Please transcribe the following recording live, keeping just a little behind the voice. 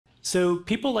So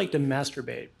people like to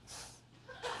masturbate.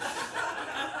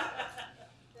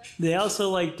 They also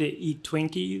like to eat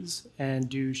Twinkies and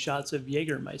do shots of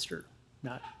Jägermeister.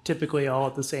 Not typically all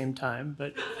at the same time,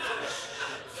 but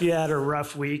if you had a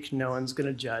rough week, no one's going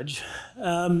to judge.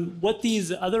 What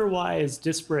these otherwise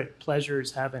disparate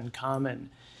pleasures have in common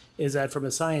is that from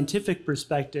a scientific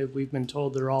perspective, we've been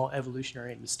told they're all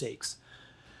evolutionary mistakes.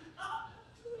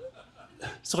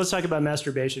 So let's talk about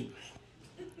masturbation.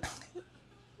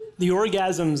 The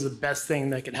orgasm is the best thing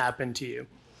that can happen to you,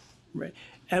 right?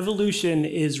 Evolution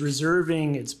is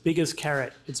reserving its biggest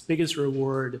carrot, its biggest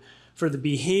reward for the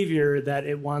behavior that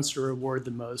it wants to reward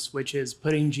the most, which is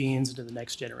putting genes into the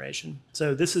next generation.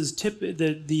 So this is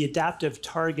the adaptive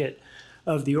target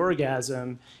of the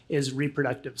orgasm is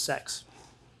reproductive sex.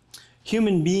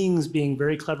 Human beings, being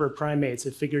very clever primates,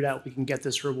 have figured out we can get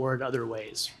this reward other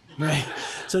ways, right?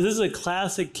 So this is a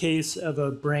classic case of a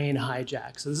brain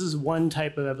hijack. So this is one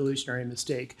type of evolutionary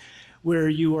mistake where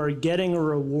you are getting a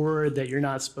reward that you're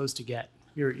not supposed to get.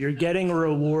 You're getting a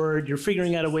reward, you're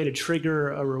figuring out a way to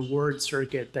trigger a reward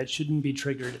circuit that shouldn't be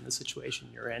triggered in the situation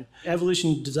you're in.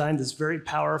 Evolution designed this very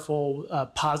powerful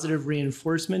positive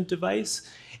reinforcement device,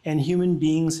 and human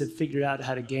beings have figured out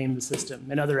how to game the system,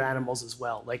 and other animals as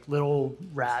well, like little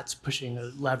rats pushing a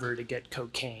lever to get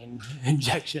cocaine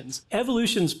injections.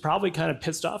 Evolution's probably kind of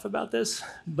pissed off about this,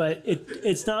 but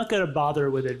it's not going to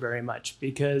bother with it very much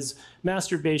because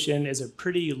masturbation is a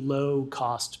pretty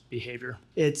low-cost behavior.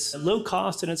 It's low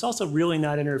cost, and it's also really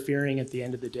not interfering at the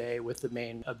end of the day with the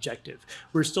main objective.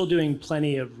 We're still doing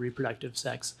plenty of reproductive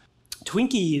sex.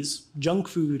 Twinkies, junk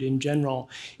food in general,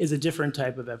 is a different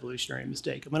type of evolutionary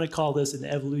mistake. I'm going to call this an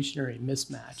evolutionary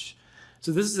mismatch.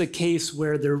 So this is a case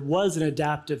where there was an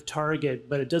adaptive target,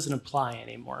 but it doesn't apply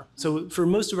anymore. So for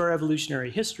most of our evolutionary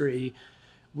history,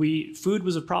 food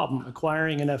was a problem.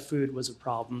 Acquiring enough food was a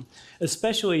problem.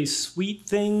 Especially sweet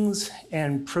things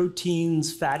and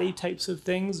proteins, fatty types of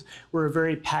things were a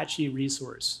very patchy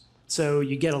resource. So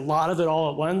you get a lot of it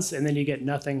all at once, and then you get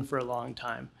nothing for a long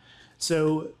time.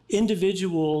 So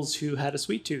individuals who had a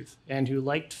sweet tooth and who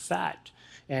liked fat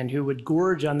and who would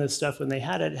gorge on this stuff when they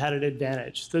had it had an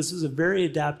advantage. This is a very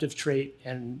adaptive trait,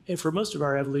 and for most of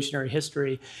our evolutionary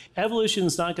history,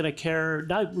 evolution's not going to care,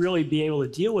 not really be able to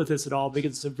deal with this at all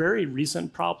because it's a very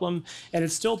recent problem and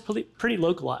it's still pretty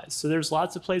localized. So there's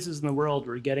lots of places in the world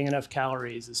where getting enough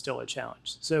calories is still a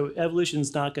challenge. So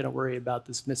evolution's not going to worry about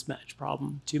this mismatch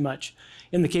problem too much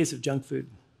in the case of junk food.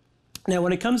 Now,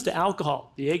 when it comes to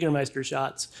alcohol, the Jägermeister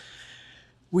shots,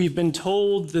 we've been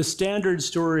told the standard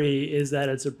story is that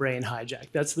it's a brain hijack.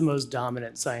 That's the most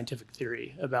dominant scientific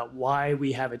theory about why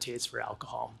we have a taste for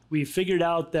alcohol. We've figured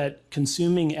out that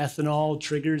consuming ethanol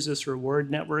triggers this reward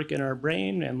network in our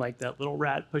brain, and like that little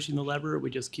rat pushing the lever,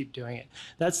 we just keep doing it.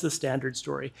 That's the standard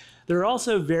story. There are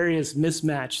also various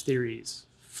mismatch theories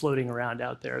floating around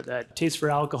out there that taste for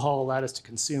alcohol allowed us to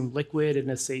consume liquid in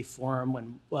a safe form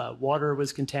when water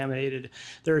was contaminated.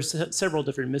 There are several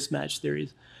different mismatch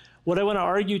theories. What I want to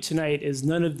argue tonight is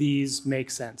none of these make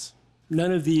sense.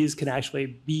 None of these can actually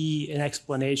be an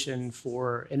explanation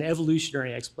for, an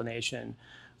evolutionary explanation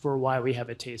for why we have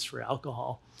a taste for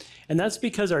alcohol. And that's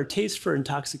because our taste for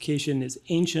intoxication is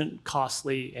ancient,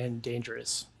 costly, and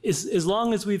dangerous. As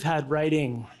long as we've had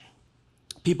writing,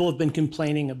 people have been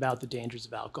complaining about the dangers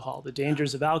of alcohol, the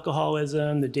dangers of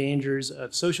alcoholism, the dangers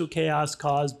of social chaos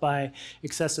caused by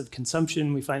excessive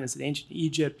consumption. We find this in ancient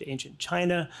Egypt, ancient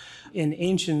China. In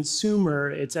ancient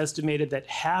Sumer, it's estimated that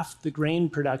half the grain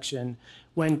production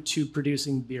went to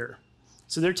producing beer.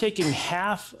 So they're taking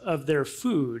half of their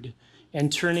food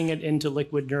and turning it into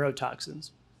liquid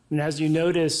neurotoxins. And as you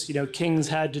notice, kings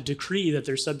had to decree that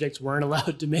their subjects weren't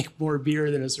allowed to make more beer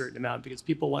than a certain amount because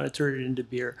people want to turn it into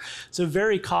beer. So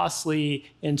very costly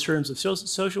in terms of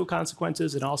social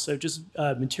consequences and also just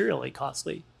materially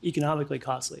costly, economically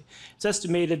costly. It's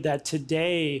estimated that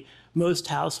today, most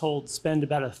households spend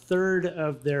about 1/3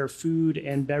 of their food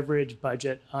and beverage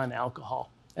budget on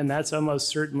alcohol. And that's almost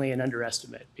certainly an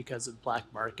underestimate because of black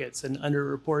markets and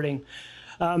underreporting.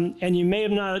 And you may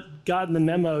have not gotten the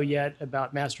memo yet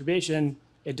about masturbation.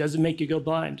 It doesn't make you go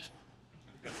blind.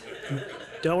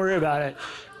 Don't worry about it.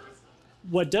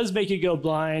 What does make you go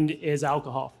blind is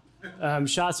alcohol.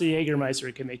 Shots of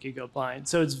Jägermeister can make you go blind.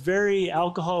 So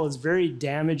alcohol is very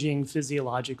damaging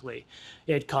physiologically.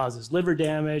 It causes liver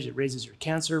damage, it raises your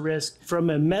cancer risk. From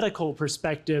a medical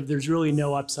perspective, there's really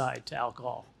no upside to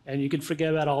alcohol. And you can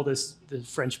forget about all the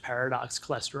French paradox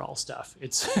cholesterol stuff.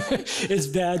 It's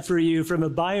bad for you. From a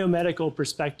biomedical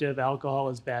perspective, alcohol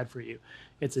is bad for you.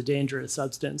 It's a dangerous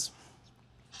substance.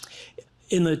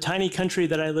 In the tiny country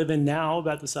that I live in now,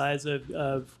 about the size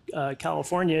of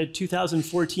California,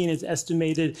 2014 is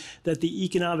estimated that the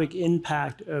economic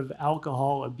impact of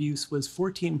alcohol abuse was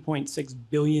 $14.6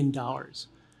 billion.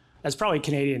 That's probably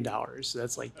Canadian dollars. So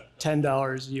that's like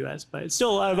 $10 US, but it's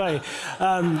still a lot of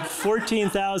money.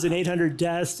 14,800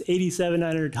 deaths,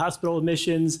 8,700 hospital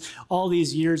admissions, all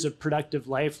these years of productive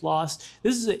life lost.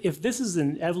 If this is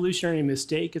an evolutionary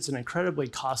mistake, it's an incredibly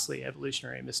costly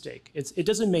evolutionary mistake. It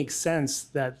doesn't make sense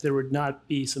that there would not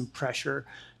be some pressure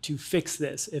to fix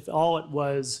this if all it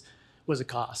was a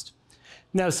cost.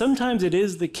 Now, sometimes it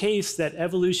is the case that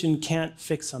evolution can't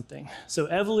fix something. So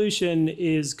evolution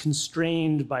is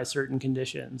constrained by certain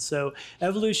conditions. So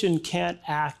evolution can't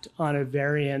act on a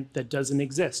variant that doesn't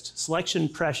exist. Selection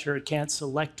pressure can't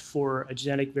select for a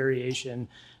genetic variation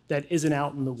that isn't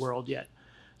out in the world yet.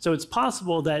 So it's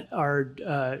possible that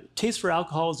our taste for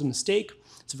alcohol is a mistake.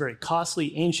 It's a very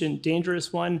costly, ancient,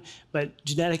 dangerous one, but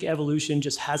genetic evolution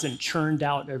just hasn't churned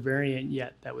out a variant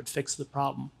yet that would fix the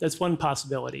problem. That's one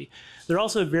possibility. There are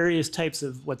also various types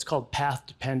of what's called path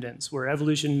dependence, where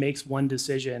evolution makes one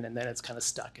decision and then it's kind of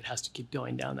stuck. It has to keep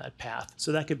going down that path.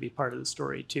 So that could be part of the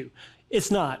story too. It's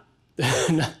not.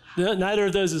 Neither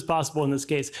of those is possible in this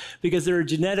case because there are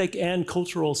genetic and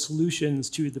cultural solutions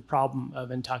to the problem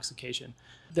of intoxication.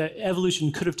 The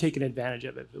evolution could have taken advantage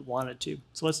of it if it wanted to.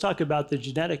 So let's talk about the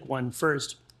genetic one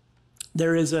first.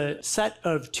 There is a set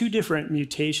of 2 different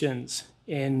mutations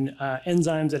in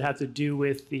enzymes that have to do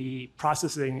with the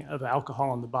processing of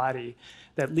alcohol in the body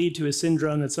that lead to a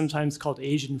syndrome that's sometimes called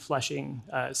Asian flushing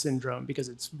syndrome because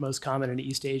it's most common in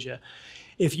East Asia.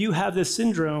 If you have this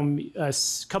syndrome, a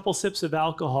couple sips of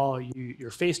alcohol,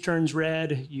 your face turns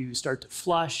red, you start to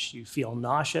flush, you feel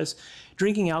nauseous.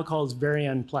 Drinking alcohol is very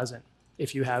unpleasant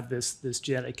if you have this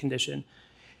genetic condition.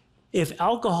 If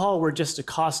alcohol were just a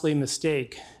costly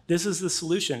mistake, this is the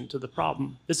solution to the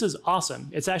problem. This is awesome.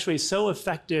 It's actually so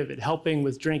effective at helping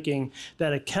with drinking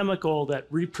that a chemical that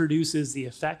reproduces the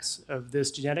effects of this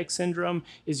genetic syndrome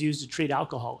is used to treat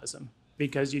alcoholism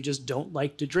because you just don't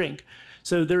like to drink.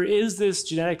 So there is this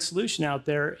genetic solution out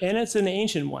there, and it's an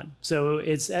ancient one. So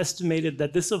it's estimated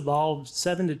that this evolved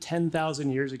 7,000 to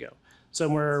 10,000 years ago,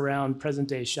 somewhere around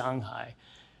present-day Shanghai.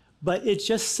 But it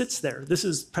just sits there. This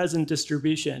is present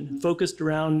distribution, focused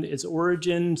around its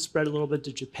origin, spread a little bit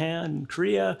to Japan and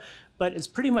Korea, but it's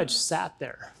pretty much sat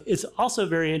there. It's also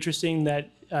very interesting that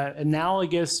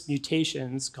analogous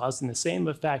mutations causing the same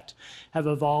effect have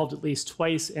evolved at least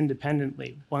twice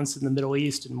independently, once in the Middle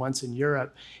East and once in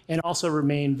Europe, and also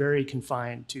remain very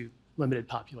confined to limited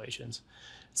populations.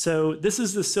 So this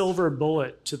is the silver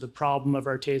bullet to the problem of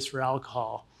our taste for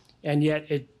alcohol, and yet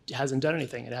it hasn't done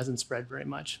anything. It hasn't spread very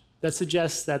much. That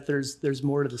suggests that there's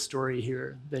more to the story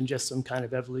here than just some kind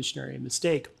of evolutionary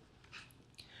mistake.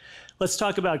 Let's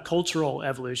talk about cultural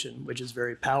evolution, which is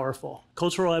very powerful.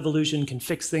 Cultural evolution can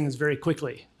fix things very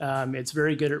quickly. It's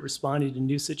very good at responding to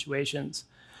new situations.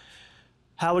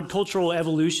 How would cultural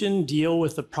evolution deal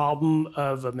with the problem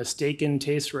of a mistaken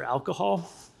taste for alcohol?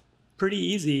 Pretty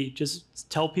easy. Just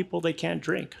tell people they can't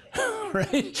drink.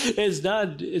 Right?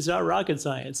 It's not rocket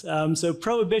science. So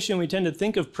prohibition, we tend to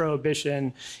think of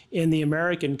prohibition in the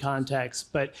American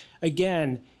context, but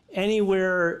again,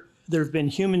 anywhere there have been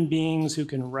human beings who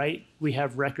can write, we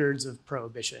have records of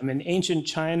prohibition. In ancient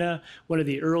China, one of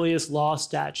the earliest law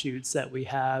statutes that we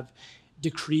have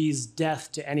decrees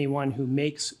death to anyone who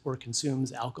makes or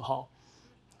consumes alcohol.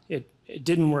 It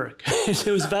didn't work. It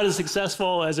was about as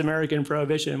successful as American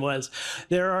prohibition was.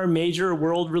 There are major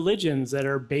world religions that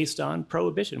are based on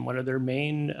prohibition. One of their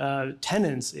main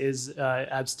tenets is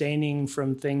abstaining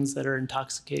from things that are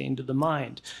intoxicating to the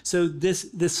mind. So this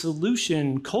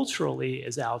solution culturally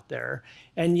is out there,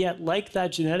 and yet like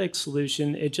that genetic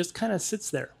solution, it just kind of sits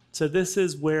there. So this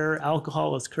is where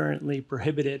alcohol is currently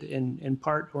prohibited in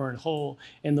part or in whole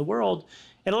in the world.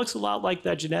 And it looks a lot like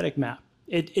that genetic map.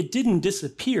 It didn't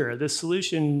disappear. The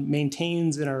solution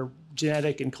maintains in our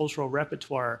genetic and cultural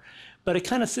repertoire, but it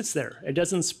kind of sits there. It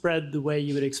doesn't spread the way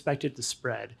you would expect it to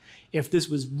spread. If this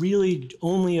was really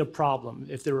only a problem,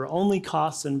 if there were only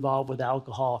costs involved with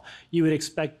alcohol, you would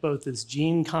expect both this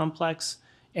gene complex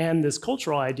and this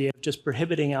cultural idea of just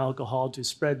prohibiting alcohol to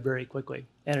spread very quickly,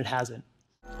 and it hasn't.